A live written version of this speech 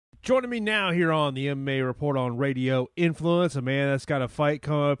Joining me now here on the MMA Report on Radio Influence, a man that's got a fight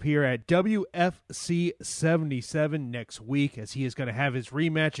coming up here at WFC 77 next week, as he is going to have his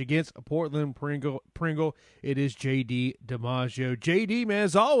rematch against Portland Pringle. It is JD Domengeaux. JD, man,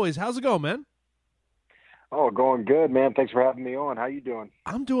 as always, how's it going, man? Oh, going good, man. Thanks for having me on. How you doing?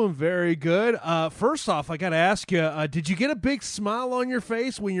 I'm doing very good. First off, I got to ask you, did you get a big smile on your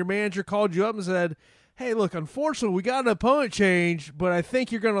face when your manager called you up and said, hey, look, unfortunately, we got an opponent change, but I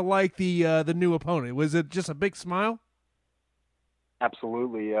think you're going to like the new opponent? Was it just a big smile?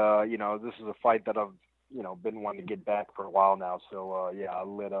 Absolutely. This is a fight that I've, been wanting to get back for a while now. So, I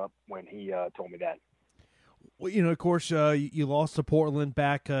lit up when he told me that. Well, of course, you lost to Portland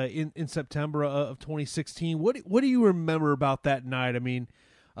back in September of 2016. What do you remember about that night? I mean,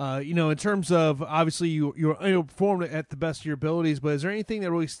 in terms of, obviously, you performed at the best of your abilities, but is there anything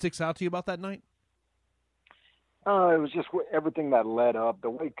that really sticks out to you about that night? It was just everything that led up. The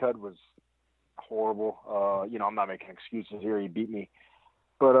weight cut was horrible. I'm not making excuses here. He beat me,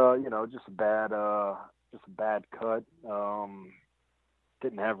 but just a bad cut.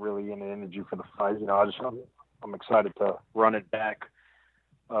 Didn't have really any energy for the fight. I'm excited to run it back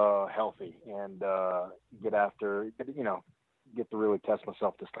healthy and get to really test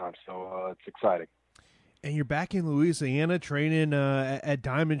myself this time. So it's exciting. And you're back in Louisiana training at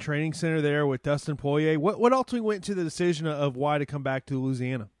Diamond Training Center there with Dustin Poirier. What ultimately went to the decision of why to come back to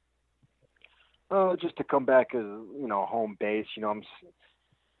Louisiana? Just to come back as, home base.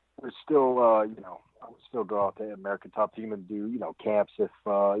 We're still, I would still go out to American Top Team and do, camps if,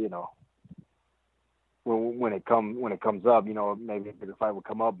 when it comes up, maybe a bigger fight would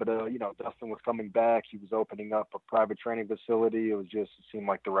come up. But, Dustin was coming back. He was opening up a private training facility. It seemed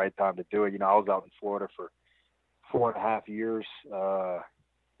like the right time to do it. I was out in Florida for 4.5 years.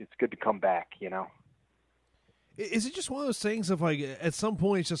 It's good to come back, Is it just one of those things of like, at some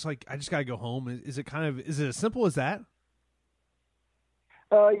point it's just like, I just got to go home? Is it as simple as that?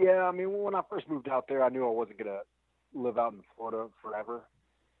 Yeah. I mean, when I first moved out there, I knew I wasn't going to live out in Florida forever.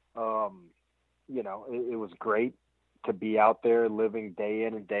 It was great to be out there living day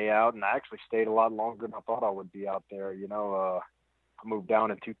in and day out. And I actually stayed a lot longer than I thought I would be out there. I moved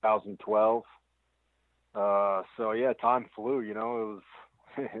down in 2012. Time flew,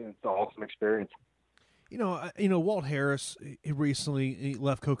 it's an awesome experience. Walt Harris recently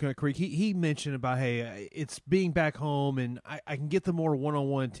left Coconut Creek. He mentioned about, hey, it's being back home and I can get the more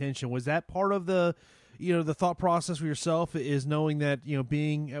one-on-one attention. Was that part of the thought process for yourself, is knowing that,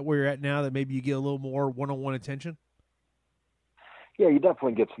 being at where you're at now, that maybe you get a little more one-on-one attention? Yeah, you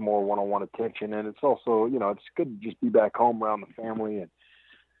definitely get some more one-on-one attention. And it's also, it's good to just be back home around the family. And,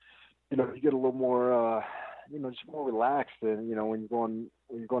 you get a little more, just more relaxed. And, when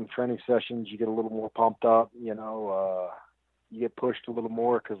you're going to training sessions, you get a little more pumped up, you get pushed a little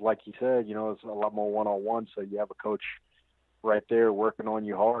more because, like you said, it's a lot more one-on-one. So you have a coach right there working on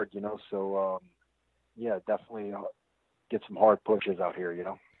you hard, so, definitely get some hard pushes out here,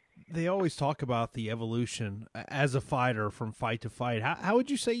 They always talk about the evolution as a fighter from fight to fight. How would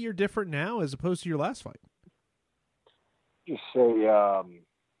you say you're different now as opposed to your last fight? Just say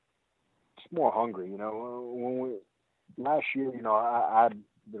just more hungry, last year, I'd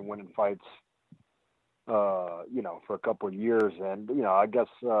been winning fights, for a couple of years. And, I guess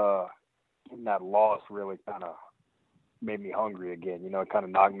getting that loss really kind of made me hungry again. It kind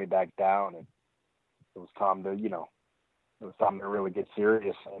of knocked me back down. And it was time to really get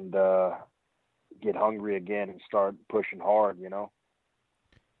serious and get hungry again and start pushing hard,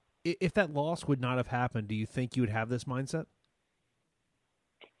 If that loss would not have happened, do you think you would have this mindset?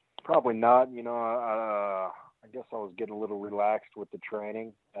 Probably not. I guess I was getting a little relaxed with the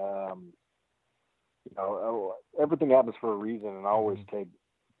training. Everything happens for a reason, and I always take,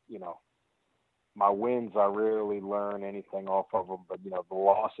 my wins, I rarely learn anything off of them, but, the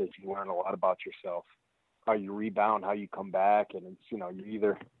losses, you learn a lot about yourself, how you rebound, how you come back. And it's, you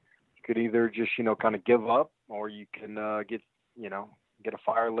could either just, kind of give up, or you can get a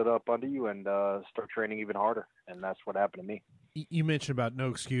fire lit up under you and start training even harder. And that's what happened to me. You mentioned about no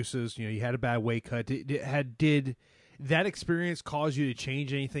excuses. You had a bad weight cut. Did that experience cause you to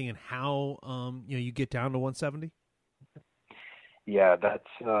change anything in how you get down to 170? Yeah, that's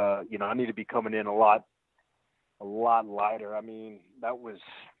I need to be coming in a lot lighter. I mean,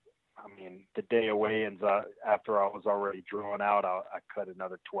 the day of weigh-ins, after I was already drawn out, I cut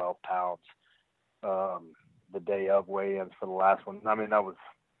another 12 pounds the day of weigh-ins for the last one. I mean,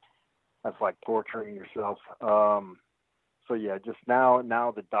 that's like torturing yourself. So yeah, just now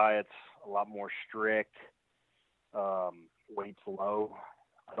the diet's a lot more strict. Weight's low.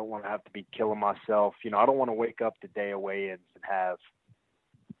 I don't want to have to be killing myself. I don't want to wake up the day of weigh-ins and have,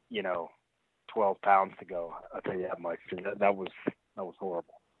 12 pounds to go. I'll tell you that much. That was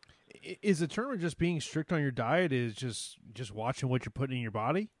horrible. Is the tournament just being strict on your diet? Is just watching what you're putting in your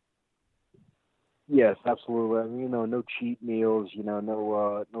body? Yes, absolutely. I mean, no cheat meals.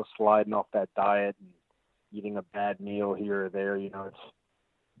 No sliding off that diet and eating a bad meal here or there. You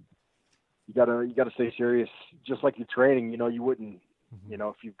gotta stay serious. Just like your training. You wouldn't.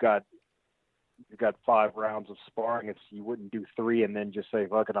 If you've got 5 rounds of sparring, you wouldn't do 3 and then just say,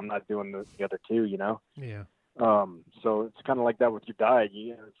 "Fuck it, I'm not doing the other 2." Yeah. So it's kind of like that with your diet.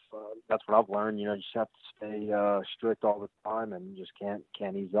 That's what I've learned. You just have to stay strict all the time, and you just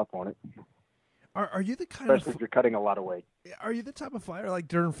can't ease up on it. Are you the kind especially if you're cutting a lot of weight? Are you the type of fighter, like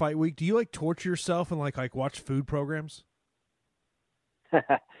during fight week, do you like torture yourself and like watch food programs?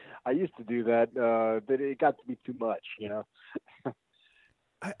 I used to do that, but it got to be too much.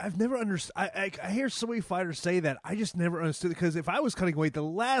 I've never understood. I hear so many fighters say that. I just never understood it, because if I was cutting weight, the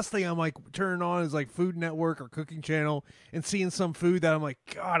last thing I'm like turning on is like Food Network or Cooking Channel and seeing some food that I'm like,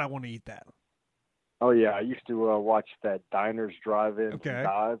 God, I want to eat that. Oh yeah, I used to watch that Diners, Drive-Ins, Okay. and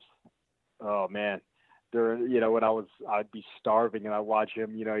Dives. Oh man, when I'd be starving and I'd watch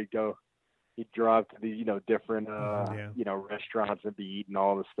him. He'd drive to these different restaurants and be eating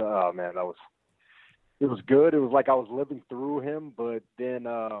all this stuff. Oh man, it was good. It was like I was living through him, but then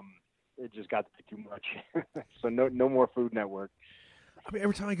it just got to be too much. So no more Food Network. I mean,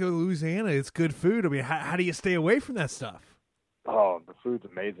 every time I go to Louisiana, it's good food. I mean, how do you stay away from that stuff? Oh, the food's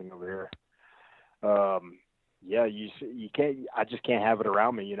amazing over here. Yeah, you can't. I just can't have it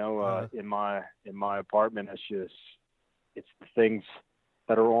around me. In my apartment, it's the things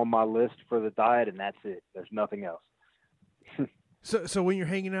that are on my list for the diet, and that's it. There's nothing else. So when you're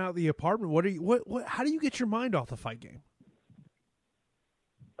hanging out at the apartment, how do you get your mind off the fight game?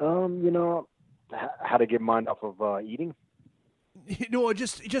 How to get mind off of eating.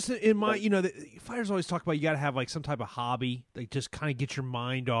 Just in my, the fighters always talk about you got to have like some type of hobby, like just kind of get your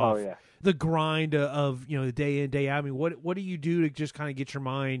mind off the grind of the day in, day out. I mean, what do you do to just kind of get your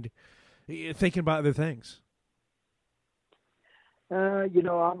mind thinking about other things?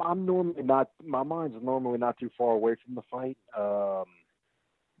 I'm normally not. My mind's normally not too far away from the fight. I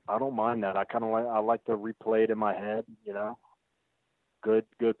don't mind that. I like to replay it in my head. Good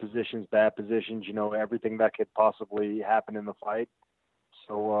positions, bad positions. Everything that could possibly happen in the fight.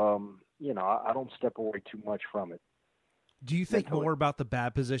 So I don't step away too much from it. Do you think more about the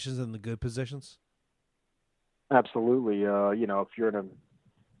bad positions than the good positions? Absolutely. If you're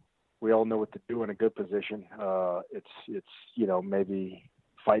we all know what to do in a good position. It's maybe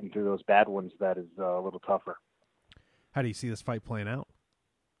fighting through those bad ones that is a little tougher. How do you see this fight playing out?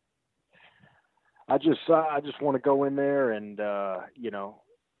 I just want to go in there and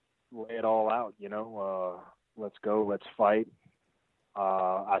lay it all out. Let's go, let's fight.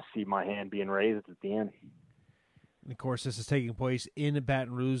 I see my hand being raised at the end. And of course, this is taking place in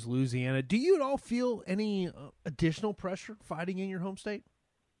Baton Rouge, Louisiana. Do you at all feel any additional pressure fighting in your home state?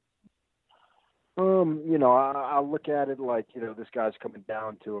 I look at it like, this guy's coming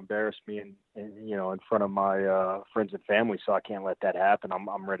down to embarrass me and in front of my friends and family, so I can't let that happen.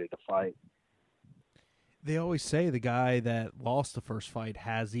 I'm ready to fight. They always say the guy that lost the first fight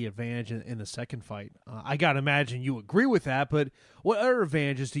has the advantage in the second fight. I got to imagine you agree with that, but what other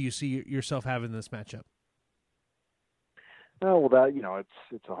advantages do you see yourself having in this matchup? Oh, well, that,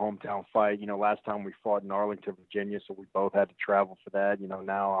 it's a hometown fight. Last time we fought in Arlington, Virginia, so we both had to travel for that.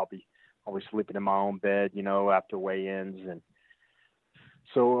 Now I'll be sleeping in my own bed, after weigh-ins. And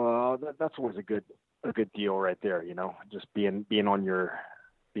so that's always a good deal right there, just being in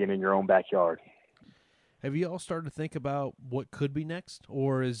your own backyard. Have you all started to think about what could be next?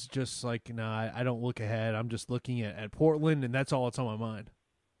 Or is just like, nah, I don't look ahead. I'm just looking at Portland, and that's all that's on my mind?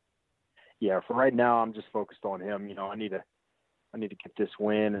 Yeah, for right now, I'm just focused on him. I need to get this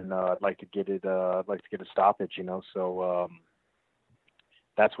win, and I'd like to get it. I'd like to get a stoppage. So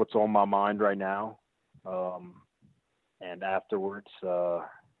that's what's on my mind right now. And afterwards,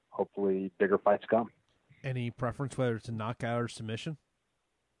 hopefully, bigger fights come. Any preference, whether it's a knockout or submission?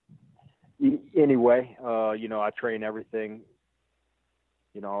 Anyway, I train everything.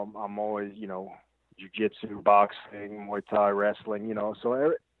 I'm always, jiu-jitsu, boxing, Muay Thai, wrestling,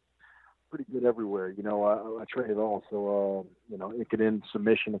 so pretty good everywhere. I train it all. So, it can end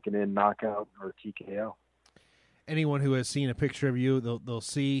submission, it can end knockout or TKO. Anyone who has seen a picture of you, they'll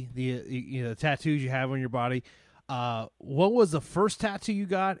see the tattoos you have on your body. What was the first tattoo you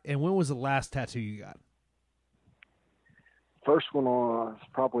got, and when was the last tattoo you got? First one was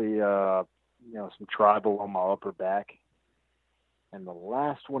probably some tribal on my upper back, and the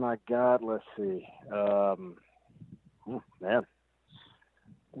last one I got, let's see, man,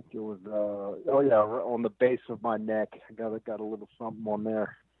 I think it was on the base of my neck. I got a little something on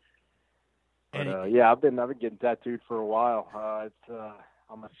there. But I've been getting tattooed for a while.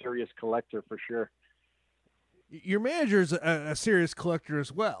 I'm a serious collector for sure. Your manager's a serious collector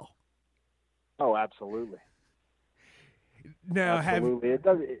as well. Oh, absolutely. Now, absolutely.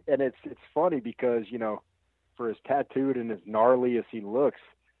 It's funny because, for as tattooed and as gnarly as he looks,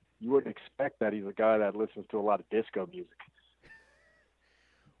 you wouldn't expect that he's a guy that listens to a lot of disco music.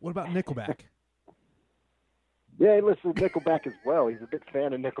 What about Nickelback? Yeah, he listens to Nickelback as well. He's a big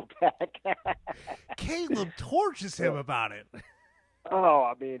fan of Nickelback. Caleb torches him about it. Oh,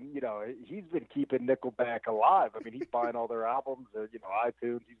 I mean, he's been keeping Nickelback alive. I mean, he's buying all their albums,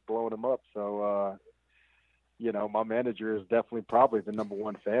 iTunes. He's blowing them up. So, my manager is definitely probably the number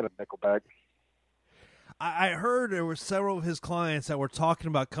one fan of Nickelback. I heard there were several of his clients that were talking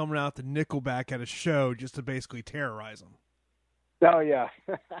about coming out to Nickelback at a show just to basically terrorize him. Oh, yeah.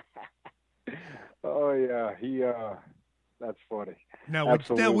 Oh, yeah. That's funny. Now,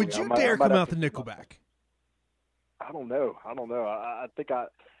 would you dare come out to Nickelback? I don't know. I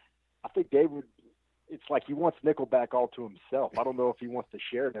think David, it's like he wants Nickelback all to himself. I don't know if he wants to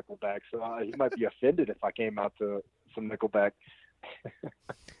share Nickelback, so he might be offended if I came out to some Nickelback.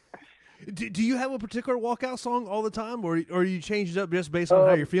 Do you have a particular walkout song all the time, or you change it up just based on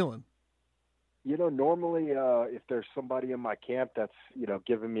how you're feeling? Normally, if there's somebody in my camp that's,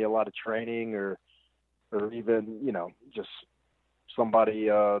 giving me a lot of training or even, just somebody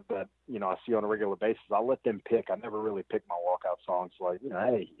that, I see on a regular basis, I'll let them pick. I never really pick my walkout songs. Like,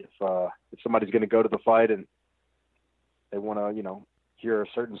 hey, if somebody's going to go to the fight and they want to, hear a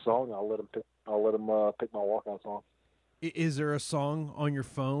certain song, I'll let them pick my walkout song. Is there a song on your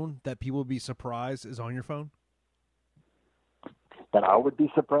phone that people would be surprised is on your phone? That I would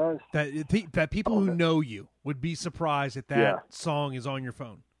be surprised? That people who know you would be surprised that song is on your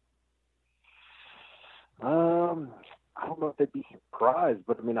phone. I don't know if they'd be surprised,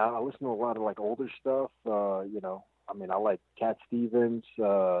 but I mean, I listen to a lot of like older stuff. I like Cat Stevens,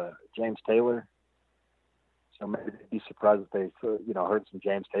 James Taylor. So maybe they'd be surprised if they, heard some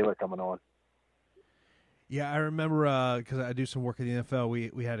James Taylor coming on. Yeah, I remember because I do some work at the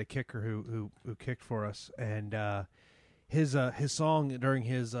NFL. We had a kicker who kicked for us, and his song during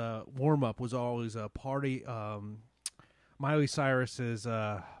his warm up was always a party. Miley Cyrus's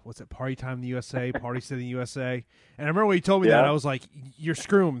Party Time in the USA, Party City in the USA. And I remember when he told me that, I was like, "You're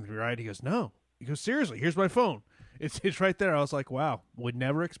screwing me, right?" He goes, "No." He goes, "Seriously, here's my phone. It's right there." I was like, "Wow, would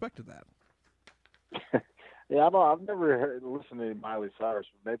never expected that." Yeah, I've never listened to Miley Cyrus.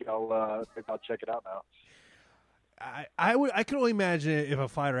 Maybe I'll check it out now. I can only imagine if a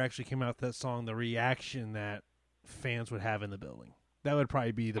fighter actually came out with that song, the reaction that fans would have in the building. That would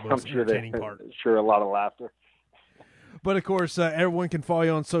probably be the most entertaining part. Sure, a lot of laughter. But of course, everyone can follow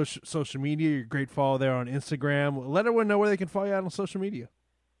you on social media. You're a great follow there on Instagram. Let everyone know where they can follow you out on social media.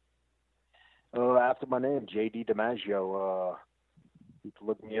 After my name, JD Domengeaux. You can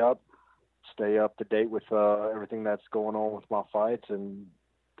look me up, stay up to date with everything that's going on with my fights and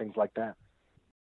things like that.